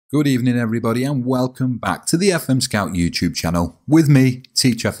Good evening everybody and welcome back to the FM Scout YouTube channel with me,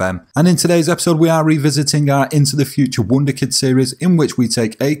 Teach FM. And in today's episode we are revisiting our Into the Future Wonder Kid series, in which we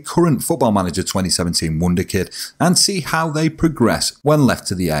take a current Football Manager 2017 Wonder Kid and see how they progress when left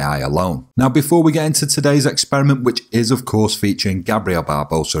to the AI alone. Now before we get into today's experiment, which is of course featuring Gabriel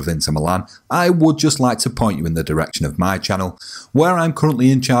Barbosa of Inter Milan, I would just like to point you in the direction of my channel, where I'm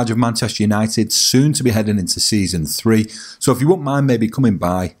currently in charge of Manchester United, soon to be heading into Season 3. So if you wouldn't mind maybe coming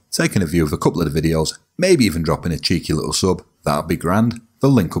by, taking a view of a couple of the videos, maybe even dropping a cheeky little sub, that'd be grand. The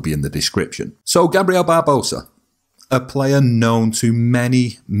link will be in the description. So Gabriel Barbosa, a player known to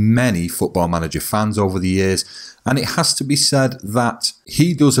many Football Manager fans over the years, and it has to be said that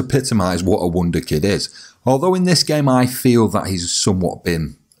he does epitomise what a wonder kid is. Although in this game I feel that he's somewhat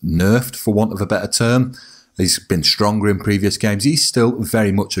been nerfed, for want of a better term. He's been stronger in previous games. He's still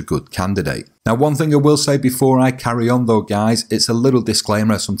very much a good candidate. Now, one thing I will say before I carry on though, guys, it's a little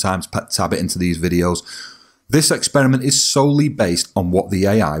disclaimer I sometimes tab it into these videos. This experiment is solely based on what the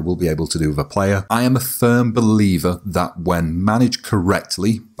AI will be able to do with a player. I am a firm believer that when managed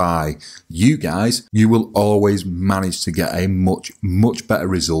correctly by you guys, you will always manage to get a much better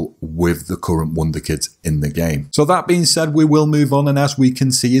result with the current Wonder Kids in the game. So that being said, we will move on, and as we can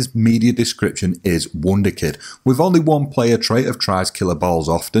see, his media description is Wonder Kid, with only one player trait of tries killer balls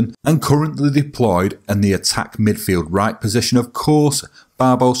often, and currently deployed in the attack midfield right position. Of course,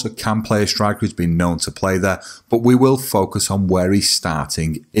 Barbosa can play a striker who's been known to play there, but we will focus on where he's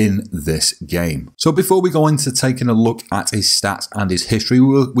starting in this game. So before we go into taking a look at his stats and his history,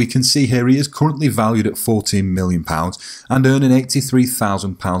 we can see here he is currently valued at £14 million and earning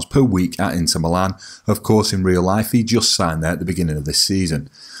 £83,000 per week at Inter Milan. Of course, in real life, he just signed there at the beginning of this season.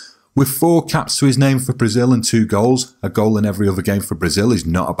 With 4 caps to his name for Brazil and 2 goals, a goal in every other game for Brazil is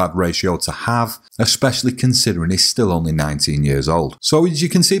not a bad ratio to have, especially considering he's still only 19 years old. So as you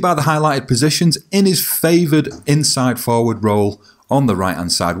can see by the highlighted positions, in his favoured inside forward role on the right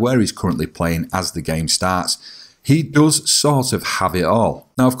hand side where he's currently playing as the game starts, he does sort of have it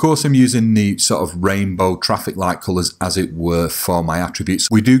all. Now, of course, I'm using the sort of rainbow traffic light colours, as it were, for my attributes.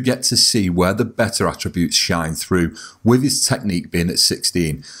 We do get to see where the better attributes shine through, with his technique being at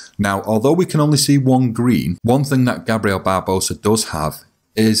 16. Now, although we can only see one green, one thing that Gabriel Barbosa does have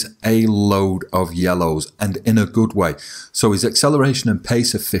is a load of yellows, and in a good way. So his acceleration and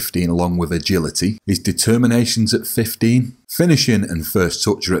pace of 15 along with agility, his determination's at 15, finishing and first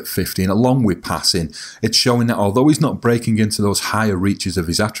touch are at 15 along with passing. It's showing that although he's not breaking into those higher reaches of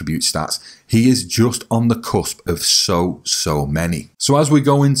his attribute stats, he is just on the cusp of so many. So as we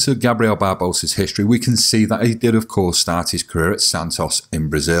go into Gabriel Barbosa's history, we can see that he did of course start his career at Santos in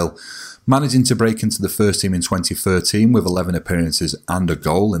Brazil, managing to break into the first team in 2013 with 11 appearances and a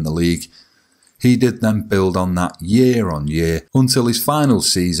goal in the league. He did then build on that year on year until his final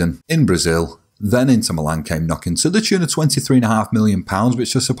season in Brazil. Then Inter Milan came knocking to the tune of £23.5 million,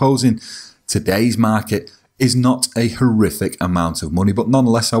 which I suppose in today's market is not a horrific amount of money, but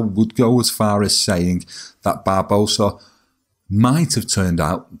nonetheless I would go as far as saying that Barbosa might have turned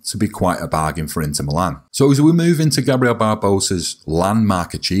out to be quite a bargain for Inter Milan. So as we move into Gabriel Barbosa's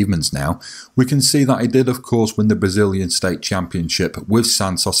landmark achievements now, we can see that he did of course win the Brazilian State Championship with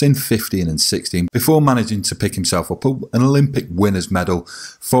Santos in 15 and 16 before managing to pick himself up an Olympic winners medal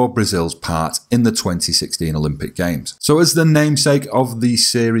for Brazil's part in the 2016 Olympic Games. So as the namesake of the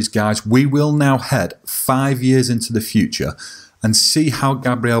series, guys, we will now head 5 years into the future and see how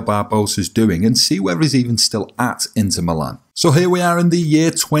Gabriel Barbosa's doing and see whether he's even still at Inter Milan. So here we are in the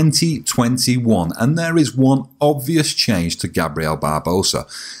year 2021, and there is one obvious change to Gabriel Barbosa,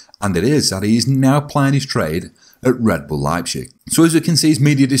 and it is that he is now playing his trade at Red Bull Leipzig. So as you can see, his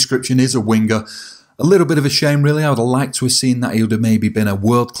media description is a winger. A little bit of a shame really. I would have liked to have seen that he would have maybe been a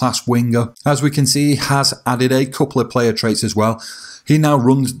world-class winger. As we can see, he has added a couple of player traits as well. He now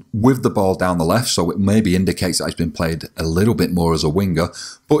runs with the ball down the left, so it maybe indicates that he's been played a little bit more as a winger,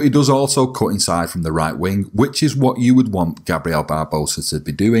 but he does also cut inside from the right wing, which is what you would want Gabriel Barbosa to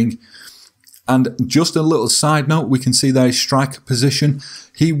be doing. And just a little side note, we can see there his striker position.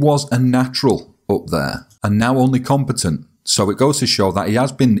 He was a natural up there and now only competent. So it goes to show that he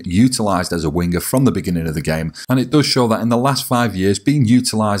has been utilised as a winger from the beginning of the game, and it does show that in the last 5 years being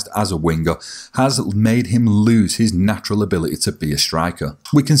utilised as a winger has made him lose his natural ability to be a striker.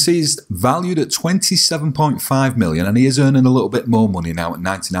 We can see he's valued at £27.5 million and he is earning a little bit more money now at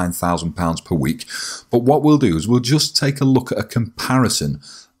 £99,000 per week. But what we'll do is we'll just take a look at a comparison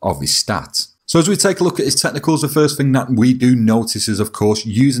of his stats. So as we take a look at his technicals, the first thing that we do notice is, of course,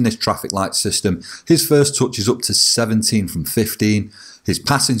 using this traffic light system, his first touch is up to 17 from 15. His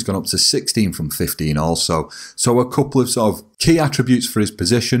passing's gone up to 16 from 15 also. So a couple of sort of key attributes for his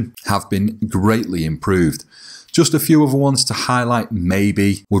position have been greatly improved. Just a few other ones to highlight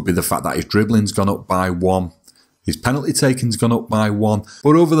maybe would be the fact that his dribbling's gone up by 1. His penalty taking's gone up by 1,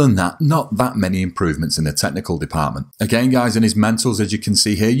 but other than that, not that many improvements in the technical department. Again, guys, in his mentals, as you can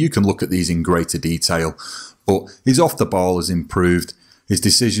see here, you can look at these in greater detail, but his off the ball has improved, his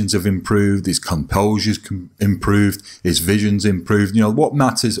decisions have improved, his composure's improved, his vision's improved. You know, what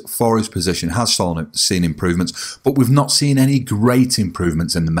matters for his position has seen improvements, but we've not seen any great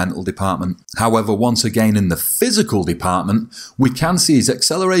improvements in the mental department. However, once again, in the physical department, we can see his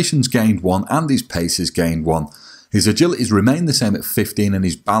acceleration's gained 1 and his pace has gained 1. His agility's remained the same at 15 and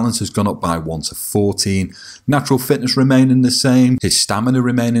his balance has gone up by 1 to 14. Natural fitness remaining the same, his stamina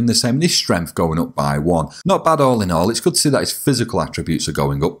remaining the same, and his strength going up by 1. Not bad all in all. It's good to see that his physical attributes are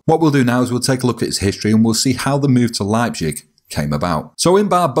going up. What we'll do now is we'll take a look at his history and we'll see how the move to Leipzig came about. So in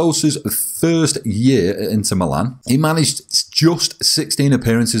Barbosa's first year at Inter Milan, he managed just 16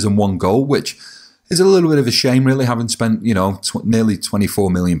 appearances and 1 goal, which is a little bit of a shame, really, having spent, you know, nearly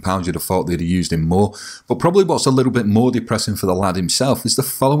 £24 million. You'd have thought they'd have used him more. But probably what's a little bit more depressing for the lad himself is the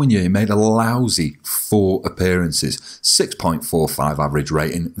following year he made a lousy 4 appearances. 6.45 average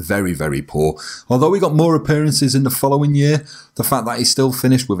rating, very, very poor. Although he got more appearances in the following year, the fact that he still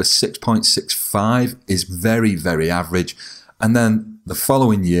finished with a 6.65 is very, very average. And then the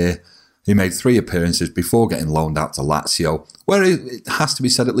following year, he made 3 appearances before getting loaned out to Lazio, where it has to be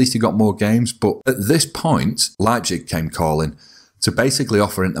said at least he got more games. But at this point, Leipzig came calling to basically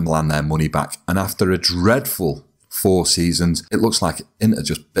offer Inter Milan their money back. And after a dreadful 4 seasons, it looks like Inter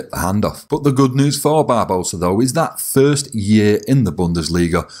just bit the hand off. But the good news for Barbosa, though, is that first year in the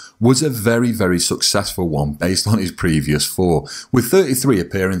Bundesliga was a very, very successful one based on his previous 4. With 33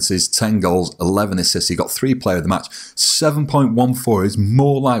 appearances, 10 goals, 11 assists, he got 3 player of the match. 7.14 is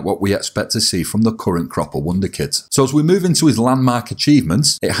more like what we expect to see from the current crop of wonder kids. So as we move into his landmark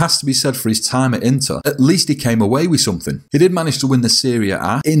achievements, it has to be said for his time at Inter, at least he came away with something. He did manage to win the Serie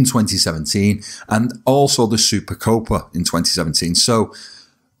A in 2017 and also the Supercopa in 2017. So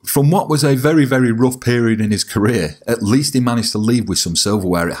from what was a very, very rough period in his career, at least he managed to leave with some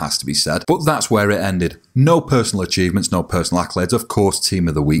silverware, it has to be said. But that's where it ended. No personal achievements, no personal accolades. Of course, team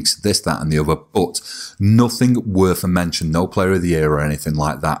of the weeks, this, that and the other, but nothing worth a mention, no player of the year or anything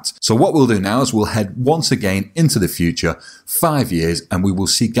like that. So what we'll do now is we'll head once again into the future, 5 years, and we will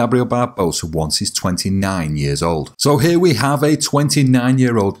see Gabriel Barbosa once he's 29 years old. So here we have a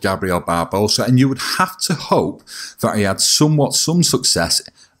 29-year-old Gabriel Barbosa, and you would have to hope that he had some success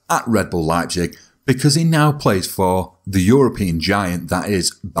at Red Bull Leipzig, because he now plays for the European giant that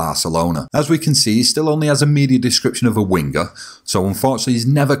is Barcelona. As we can see, he still only has a media description of a winger, so unfortunately he's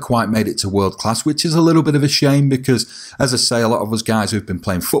never quite made it to world class, which is a little bit of a shame because, as I say, a lot of us guys who've been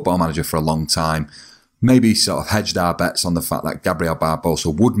playing Football Manager for a long time maybe sort of hedged our bets on the fact that Gabriel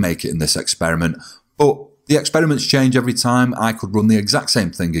Barbosa would make it in this experiment, but the experiments change every time. I could run the exact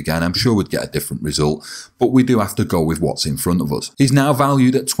same thing again. I'm sure we'd get a different result, but we do have to go with what's in front of us. He's now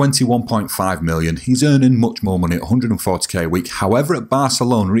valued at 21.5 million. He's earning much more money at 140k a week. However, at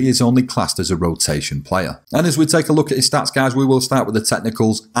Barcelona, he is only classed as a rotation player. And as we take a look at his stats, guys, we will start with the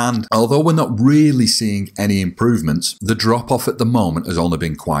technicals. And although we're not really seeing any improvements, the drop-off at the moment has only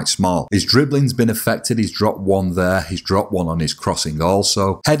been quite small. His dribbling's been affected. He's dropped 1 there. He's dropped 1 on his crossing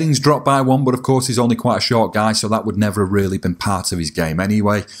also. Heading's dropped by 1, but of course he's only quite a short guy, so that would never have really been part of his game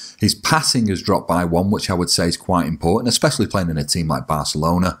anyway. His passing has dropped by 1, which I would say is quite important, especially playing in a team like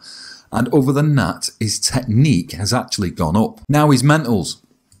Barcelona. And other than that, his technique has actually gone up. Now his mentals.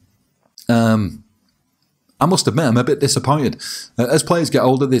 I must admit, I'm a bit disappointed. As players get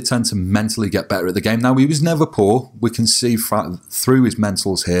older, they tend to mentally get better at the game. Now, he was never poor. We can see through his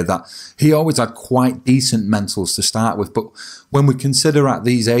mentals here that he always had quite decent mentals to start with. But when we consider at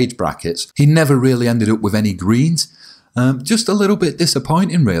these age brackets, he never really ended up with any greens. Just a little bit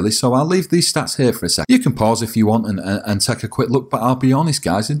disappointing, really. So I'll leave these stats here for a second. You can pause if you want and take a quick look. But I'll be honest,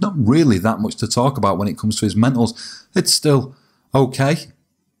 guys, there's not really that much to talk about when it comes to his mentals. It's still okay.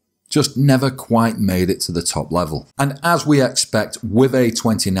 Just never quite made it to the top level. And as we expect with a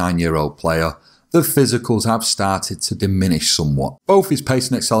 29-year-old player, the physicals have started to diminish somewhat. Both his pace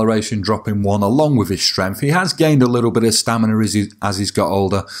and acceleration dropping 1 along with his strength. He has gained a little bit of stamina as he's got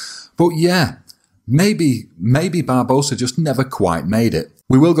older. But yeah, maybe Barbosa just never quite made it.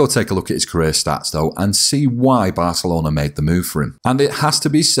 We will go take a look at his career stats though and see why Barcelona made the move for him. And it has to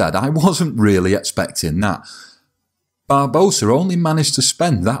be said, I wasn't really expecting that. Barbosa only managed to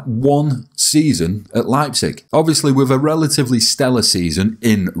spend that one season at Leipzig. Obviously, with a relatively stellar season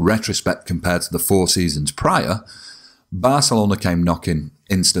in retrospect compared to the 4 seasons prior, Barcelona came knocking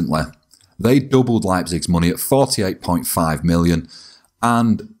instantly. They doubled Leipzig's money at 48.5 million,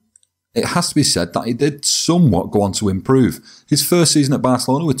 and it has to be said that he did somewhat go on to improve. His first season at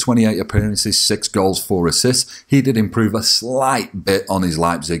Barcelona with 28 appearances, 6 goals, 4 assists, he did improve a slight bit on his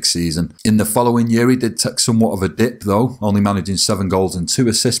Leipzig season. In the following year, he did take somewhat of a dip though, only managing 7 goals and 2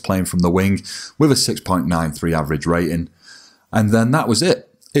 assists playing from the wing with a 6.93 average rating. And then that was it.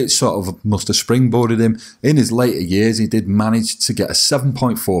 It sort of must have springboarded him. In his later years, he did manage to get a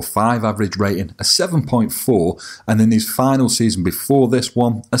 7.45 average rating, a 7.4, and in his final season before this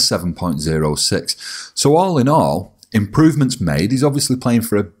one, a 7.06. So all in all, improvements made. He's obviously playing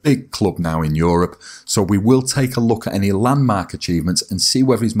for a big club now in Europe, so we will take a look at any landmark achievements and see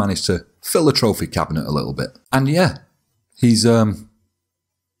whether he's managed to fill the trophy cabinet a little bit. And yeah, he's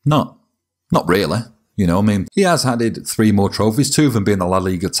not really. You know, I mean, he has added 3 more trophies, 2 of them being the La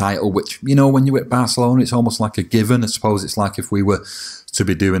Liga title, which, you know, when you're at Barcelona, it's almost like a given. I suppose it's like if we were to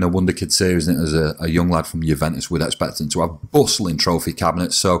be doing a Wonder Kid series and as a young lad from Juventus, we'd expect him to have bustling trophy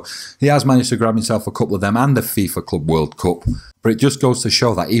cabinets. So he has managed to grab himself a couple of them and the FIFA Club World Cup. But it just goes to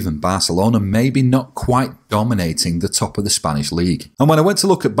show that even Barcelona maybe not quite dominating the top of the Spanish league. And when I went to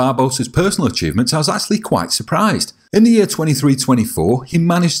look at Barbosa's personal achievements, I was actually quite surprised. In the year 23-24, he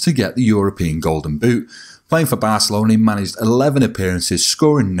managed to get the European Golden Boot. Playing for Barcelona, he managed 11 appearances,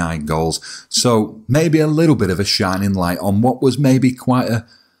 scoring 9 goals. So maybe a little bit of a shining light on what was maybe quite a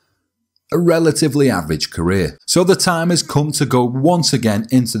relatively average career. So the time has come to go once again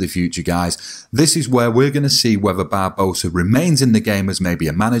into the future, guys. This is where we're going to see whether Barbosa remains in the game as maybe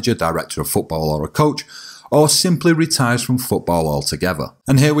a manager, director of football or a coach, or simply retires from football altogether.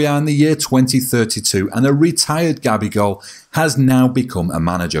 And here we are in the year 2032, and a retired Gabigol has now become a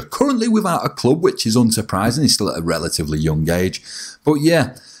manager, currently without a club, which is unsurprising. He's still at a relatively young age. But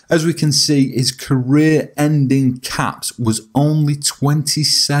yeah, as we can see, his career-ending caps was only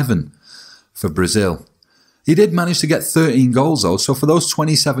 27 for Brazil. He did manage to get 13 goals though, so for those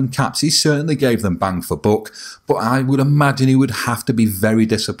 27 caps, he certainly gave them bang for buck. But I would imagine he would have to be very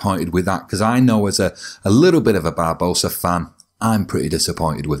disappointed with that, because I know as a little bit of a Barbosa fan, I'm pretty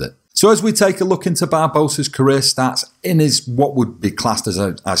disappointed with it. So as we take a look into Barbosa's career stats in his what would be classed as,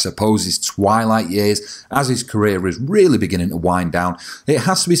 I suppose, his twilight years, as his career is really beginning to wind down, it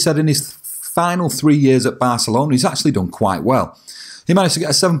has to be said in his final 3 years at Barcelona, he's actually done quite well. He managed to get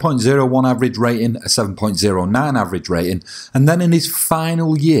a 7.01 average rating, a 7.09 average rating, and then in his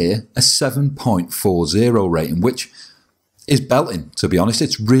final year, a 7.40 rating, which is belting, to be honest.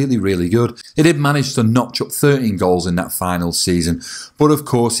 It's really, really good. He did manage to notch up 13 goals in that final season, but of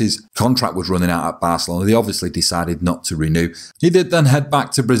course his contract was running out at Barcelona. They obviously decided not to renew. He did then head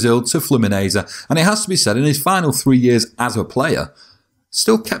back to Brazil, to Fluminense, and it has to be said, in his final 3 years as a player,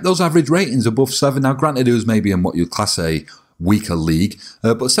 still kept those average ratings above 7. Now, granted, it was maybe in what you'd class a weaker league,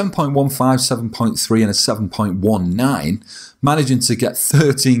 but 7.15, 7.3 and a 7.19, managing to get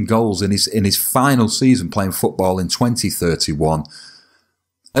 13 goals in his final season playing football in 2031.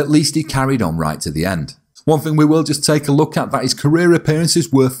 At least he carried on right to the end. One thing we will just take a look at, that his career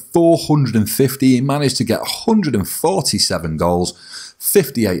appearances were 450. He managed to get 147 goals,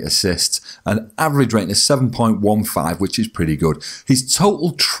 58 assists, an average rating of 7.15, which is pretty good. His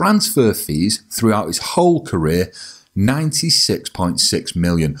total transfer fees throughout his whole career, 96.6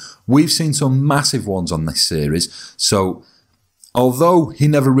 million. We've seen some massive ones on this series, so although he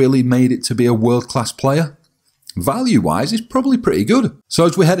never really made it to be a world-class player, value-wise, he's probably pretty good. So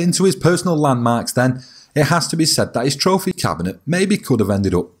as we head into his personal landmarks then, it has to be said that his trophy cabinet maybe could have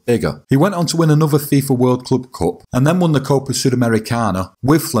ended up bigger. He went on to win another FIFA World Club Cup, and then won the Copa Sudamericana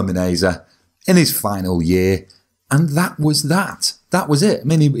with Fluminense in his final year, and that was that. That was it. I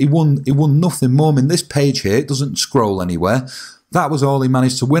mean, he won nothing more. I mean, this page here, it doesn't scroll anywhere. That was all he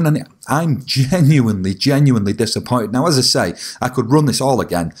managed to win, and I'm genuinely disappointed. Now, as I say, I could run this all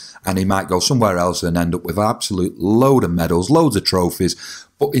again, and he might go somewhere else and end up with an absolute load of medals, loads of trophies.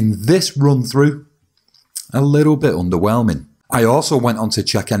 But in this run-through, a little bit underwhelming. I also went on to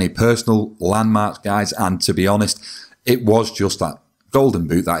check any personal landmarks, guys, and to be honest, it was just that golden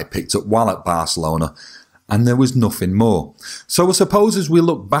boot that I picked up while at Barcelona, and there was nothing more. So I suppose as we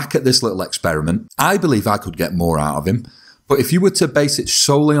look back at this little experiment, I believe I could get more out of him. But if you were to base it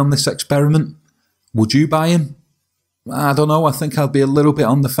solely on this experiment, would you buy him? I don't know. I think I'll be a little bit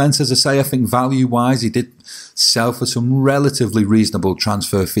on the fence. As I say, I think value-wise, he did sell for some relatively reasonable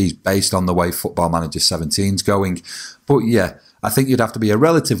transfer fees based on the way Football Manager 17's going. But yeah, I think you'd have to be a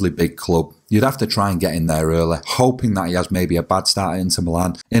relatively big club. You'd have to try and get in there early, hoping that he has maybe a bad start at Inter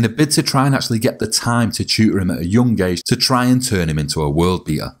Milan, in a bid to try and actually get the time to tutor him at a young age to try and turn him into a world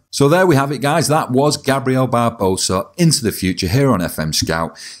beater. So there we have it, guys. That was Gabriel Barbosa into the future here on FM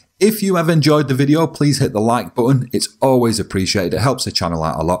Scout. If you have enjoyed the video, please hit the like button. It's always appreciated. It helps the channel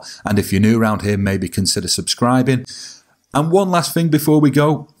out a lot. And if you're new around here, maybe consider subscribing. And one last thing before we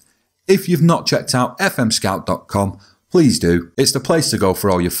go. If you've not checked out fmscout.com, please do. It's the place to go for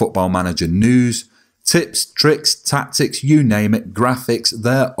all your Football Manager news, tips, tricks, tactics, you name it, graphics,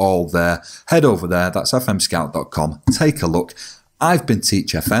 they're all there. Head over there. That's fmscout.com. Take a look. I've been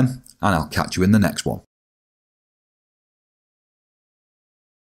Teach FM, and I'll catch you in the next one.